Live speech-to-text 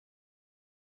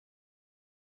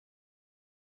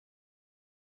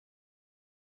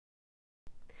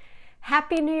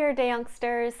Happy New Year,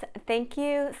 youngsters. Thank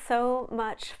you so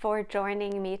much for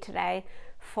joining me today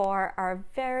for our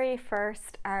very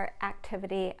first art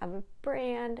activity of a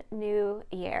brand new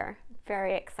year.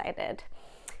 Very excited.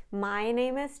 My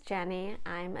name is Jenny.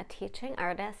 I'm a teaching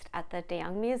artist at the De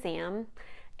Young Museum,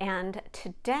 and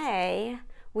today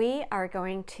we are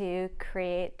going to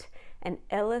create an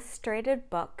illustrated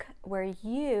book where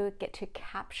you get to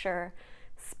capture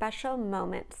special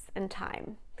moments in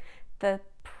time. The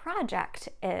project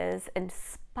is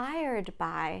inspired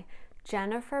by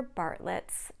Jennifer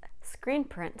Bartlett's screen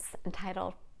prints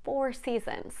entitled 4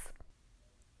 Seasons.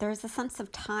 There's a sense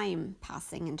of time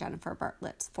passing in Jennifer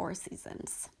Bartlett's 4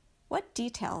 Seasons. What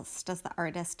details does the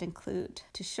artist include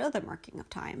to show the marking of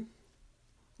time?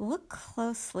 Look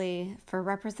closely for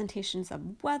representations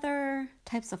of weather,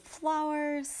 types of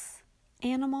flowers,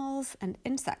 animals, and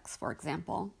insects, for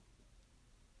example.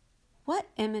 What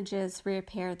images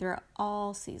reappear throughout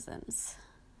all seasons?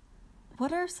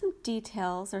 What are some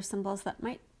details or symbols that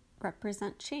might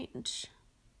represent change?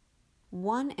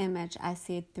 One image I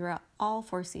see throughout all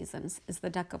 4 seasons is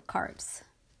the deck of cards.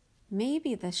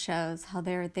 Maybe this shows how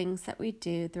there are things that we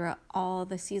do throughout all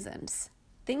the seasons,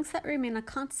 things that remain a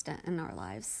constant in our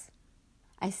lives.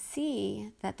 I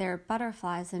see that there are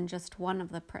butterflies in just one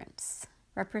of the prints,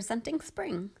 representing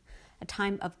spring, a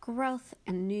time of growth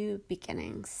and new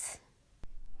beginnings.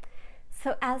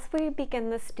 So as we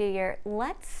begin this new year,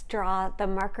 let's draw the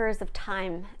markers of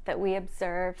time that we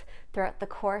observe throughout the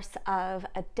course of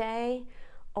a day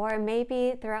or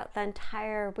maybe throughout the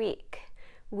entire week.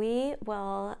 We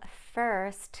will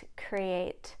first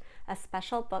create a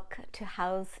special book to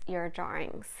house your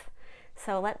drawings.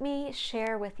 So let me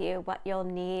share with you what you'll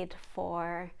need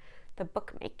for the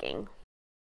bookmaking.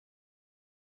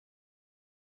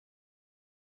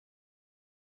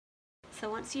 So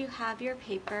once you have your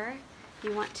paper,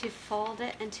 you want to fold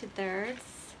it into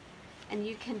thirds, and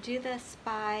you can do this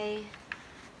by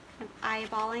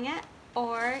eyeballing it,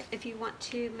 or if you want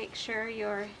to make sure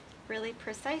you're really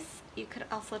precise, you could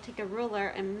also take a ruler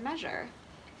and measure.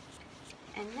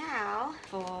 And now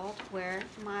fold where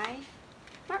my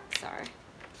marks are,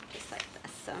 just like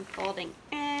this. So I'm folding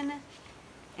in,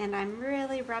 and I'm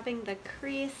really rubbing the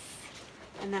crease,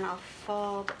 and then I'll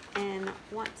fold in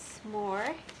once more.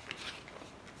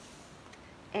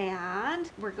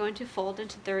 And we're going to fold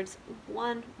into thirds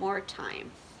one more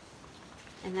time.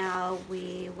 And now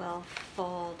we will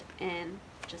fold in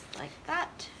just like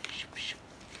that.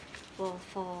 We'll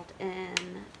fold in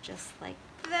just like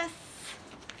this.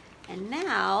 And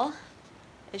now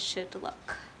it should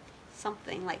look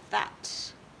something like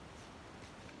that.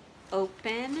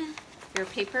 Open your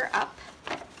paper up,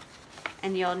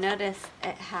 and you'll notice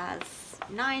it has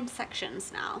 9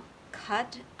 sections now.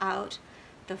 Cut out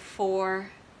the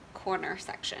 4 corner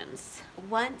sections.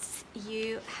 Once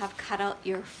you have cut out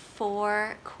your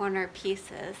 4 corner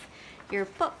pieces, your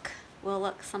book will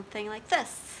look something like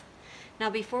this.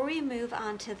 Now, before we move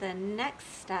on to the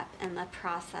next step in the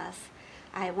process,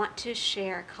 I want to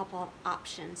share a couple of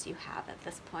options you have at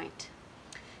this point.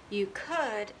 You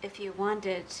could, if you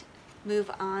wanted, move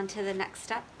on to the next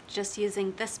step just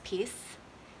using this piece,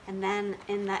 and then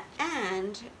in the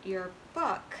end, your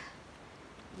book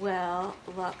will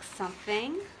look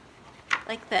something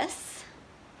like this.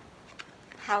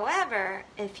 However,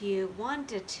 if you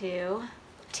wanted to,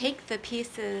 take the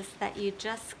pieces that you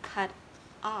just cut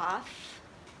off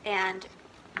and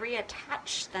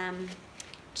reattach them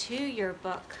to your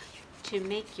book to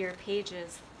make your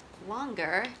pages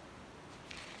longer.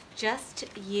 Just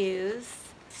use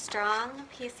a strong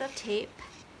piece of tape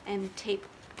and tape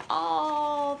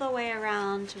all the way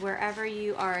around wherever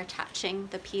you are attaching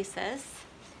the pieces.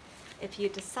 If you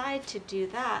decide to do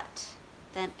that,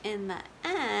 then in the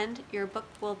end, your book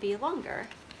will be longer.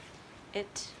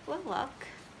 It will look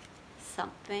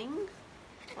something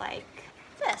like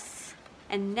this.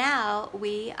 And now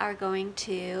we are going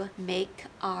to make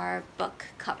our book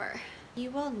cover.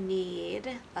 You will need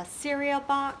a cereal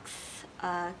box,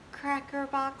 a cracker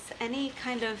box, any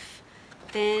kind of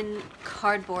thin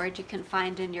cardboard you can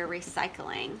find in your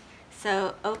recycling.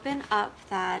 So open up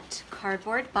that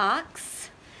cardboard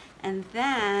box, and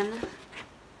then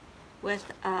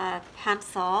with a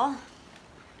pencil,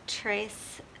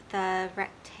 trace the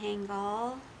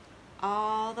rectangle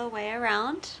all the way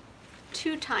around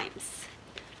 2 times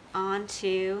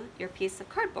onto your piece of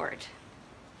cardboard.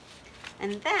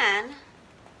 And then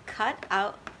cut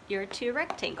out your 2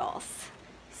 rectangles.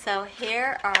 So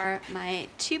here are my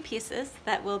 2 pieces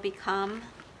that will become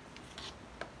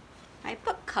my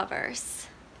book covers.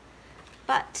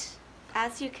 But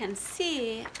as you can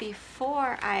see,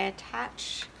 before I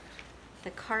attach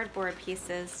the cardboard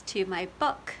pieces to my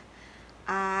book,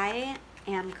 I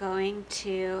am going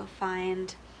to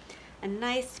find a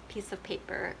nice piece of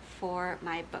paper for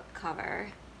my book cover.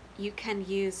 You can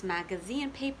use magazine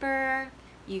paper,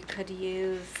 you could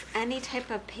use any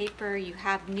type of paper you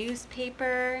have,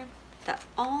 newspaper. The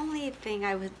only thing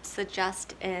I would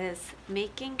suggest is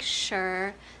making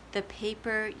sure the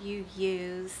paper you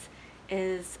use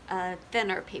is a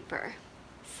thinner paper.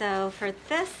 So for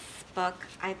this book,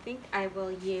 I think I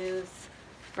will use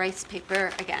rice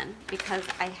paper again because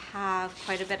I have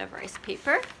quite a bit of rice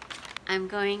paper. I'm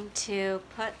going to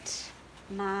put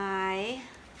my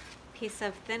piece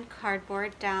of thin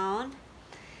cardboard down,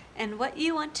 and what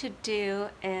you want to do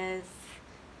is,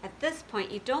 at this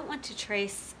point, you don't want to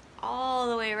trace all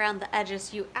the way around the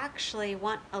edges. You actually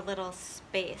want a little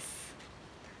space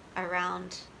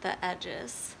around the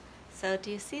edges. So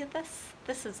do you see this?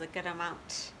 This is a good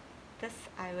amount. This,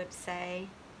 I would say,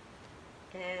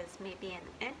 is maybe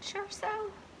an inch or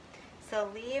so. So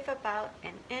leave about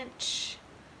an inch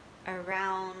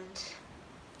around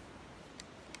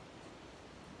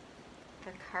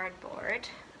the cardboard.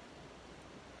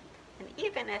 And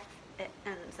even if it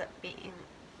ends up being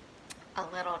a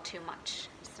little too much,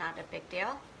 it's not a big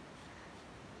deal.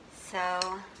 So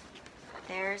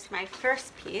there's my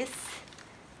first piece.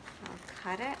 I'll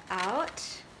cut it out.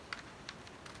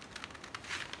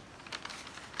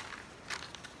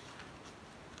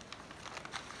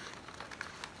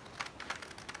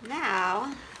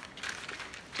 Now,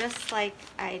 just like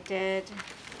I did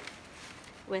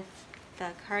with the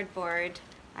cardboard,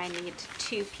 I need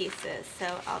two pieces,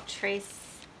 so I'll trace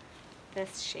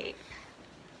this shape.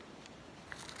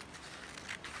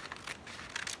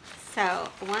 So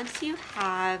once you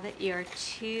have your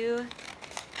two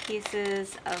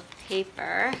pieces of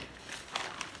paper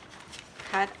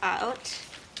cut out,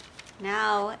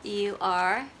 now you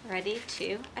are ready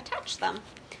to attach them.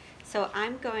 So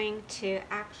I'm going to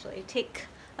actually take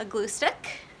a glue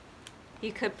stick.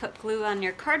 You could put glue on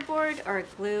your cardboard or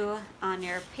glue on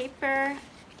your paper.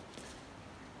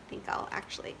 I think I'll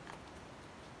actually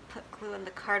put glue on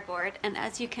the cardboard. And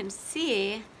as you can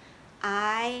see,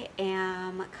 I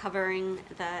am covering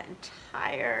the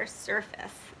entire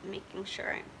surface, making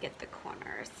sure I get the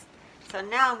corners. So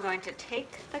now I'm going to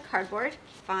take the cardboard,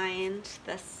 find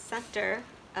the center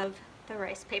of the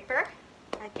rice paper.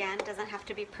 Again, doesn't have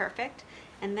to be perfect.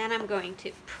 And then I'm going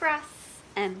to press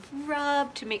and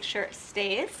rub to make sure it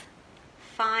stays.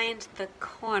 Find the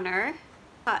corner,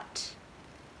 cut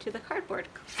to the cardboard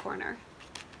corner.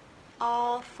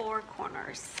 All four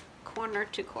corners, corner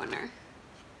to corner.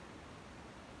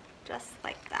 Just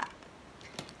like that.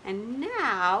 And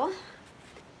now,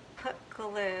 put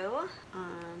glue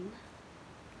on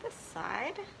this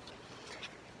side.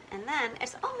 And then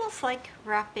it's almost like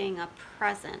wrapping a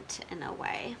present in a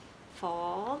way.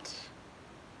 Fold,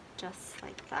 just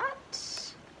like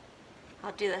that.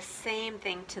 I'll do the same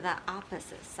thing to the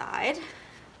opposite side.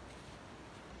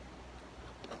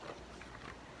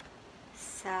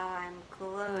 So I'm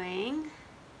gluing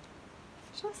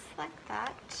just like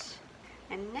that.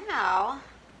 And now,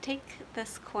 take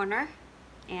this corner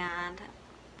and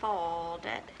fold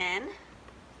it in.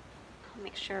 I'll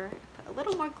make sure I put a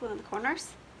little more glue in the corners.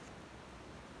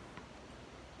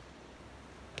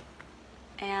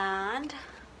 And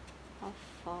I'll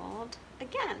fold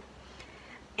again.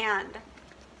 And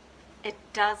it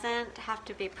doesn't have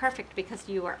to be perfect because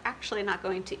you are actually not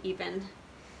going to even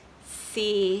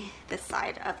see the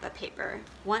side of the paper.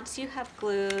 Once you have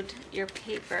glued your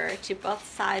paper to both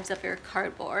sides of your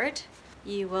cardboard,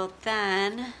 you will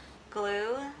then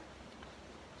glue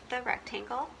the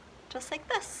rectangle just like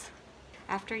this.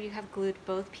 After you have glued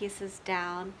both pieces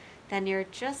down, then you're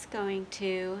just going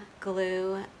to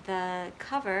glue the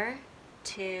cover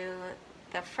to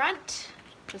the front,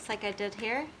 just like I did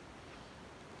here,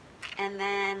 and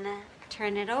then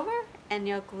turn it over and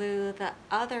you'll glue the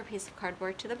other piece of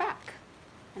cardboard to the back.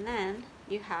 And then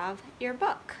you have your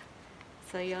book.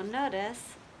 So you'll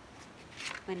notice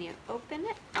when you open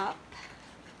it up,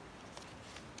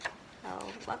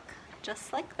 it'll look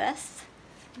just like this.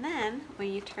 And then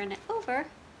when you turn it over,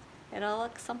 it'll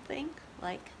look something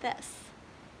like this.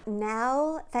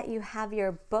 Now that you have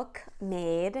your book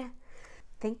made,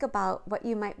 think about what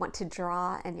you might want to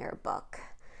draw in your book.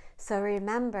 So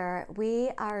remember, we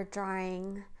are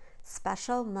drawing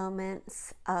special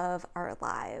moments of our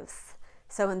lives.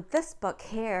 So in this book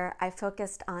here, I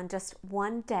focused on just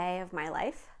one day of my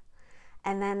life.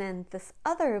 And then in this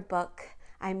other book,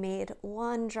 I made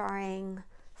one drawing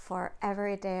for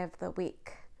every day of the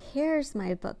week. Here's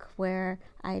my book where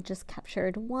I just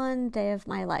captured one day of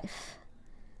my life.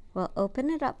 We'll open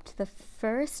it up to the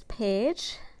first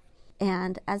page.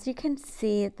 And as you can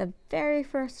see, the very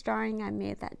first drawing I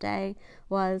made that day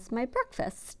was my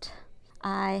breakfast.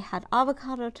 I had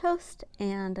avocado toast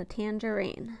and a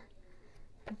tangerine.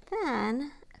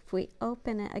 Then, if we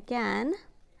open it again,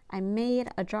 I made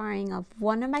a drawing of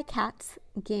one of my cats,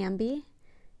 Gamby,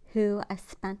 who I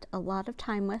spent a lot of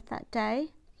time with that day,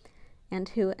 and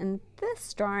who in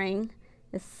this drawing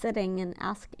is sitting and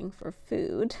asking for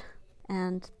food.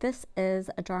 And this is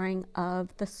a drawing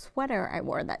of the sweater I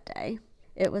wore that day.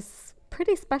 It was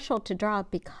pretty special to draw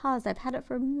because I've had it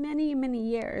for many, many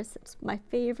years. It's my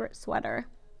favorite sweater.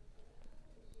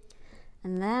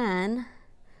 And then,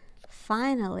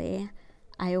 finally,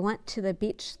 I went to the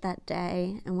beach that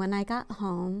day, and when I got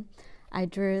home, I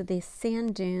drew these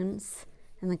sand dunes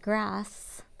and the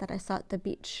grass that I saw at the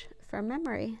beach for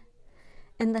memory.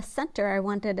 In the center, I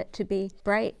wanted it to be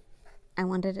bright. I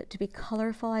wanted it to be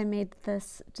colorful. I made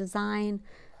this design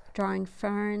drawing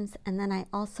ferns, and then I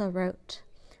also wrote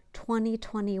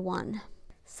 2021.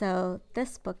 So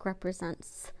this book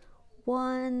represents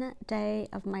one day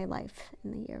of my life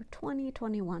in the year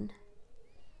 2021.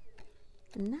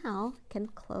 And now I can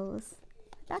close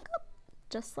back up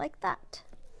just like that.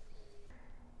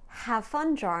 Have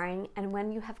fun drawing, and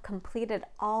when you have completed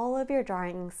all of your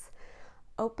drawings,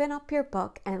 open up your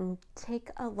book and take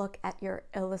a look at your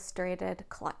illustrated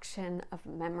collection of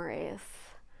memories.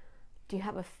 Do you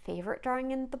have a favorite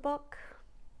drawing in the book?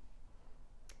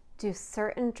 Do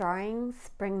certain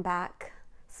drawings bring back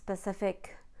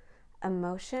specific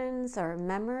emotions or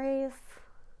memories?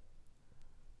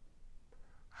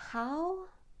 How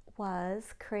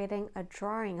was creating a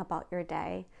drawing about your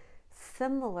day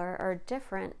similar or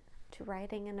different to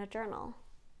writing in a journal?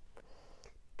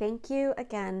 Thank you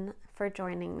again for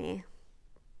joining me.